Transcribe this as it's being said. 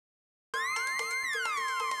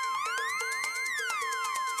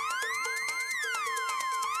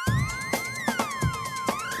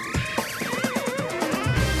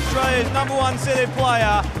Australia's #1 seeded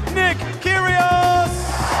player, Nick Kyrgios.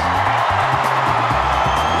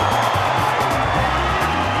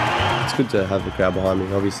 It's good to have the crowd behind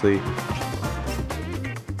me, obviously.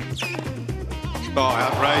 Oh,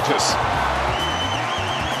 outrageous.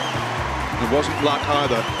 It wasn't luck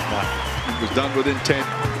either. No. It was done with intent.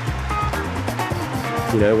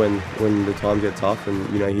 You know, when the times get tough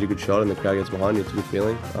and, you know, you hit a good shot and the crowd gets behind you, it's a good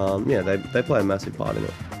feeling. Yeah, they play a massive part in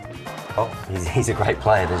it. Oh, he's a great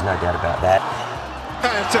player, there's no doubt about that.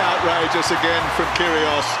 That's outrageous again from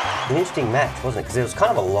Kyrgios. An interesting match, wasn't it? Because there was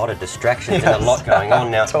kind of a lot of distractions and a lot going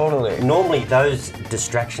on. Now, totally. Normally those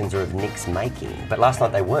distractions are of Nick's making, but last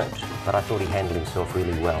night they weren't. But I thought he handled himself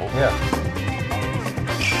really well. Yeah.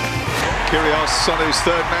 Kyrgios on his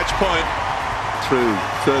third match point through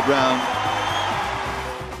third round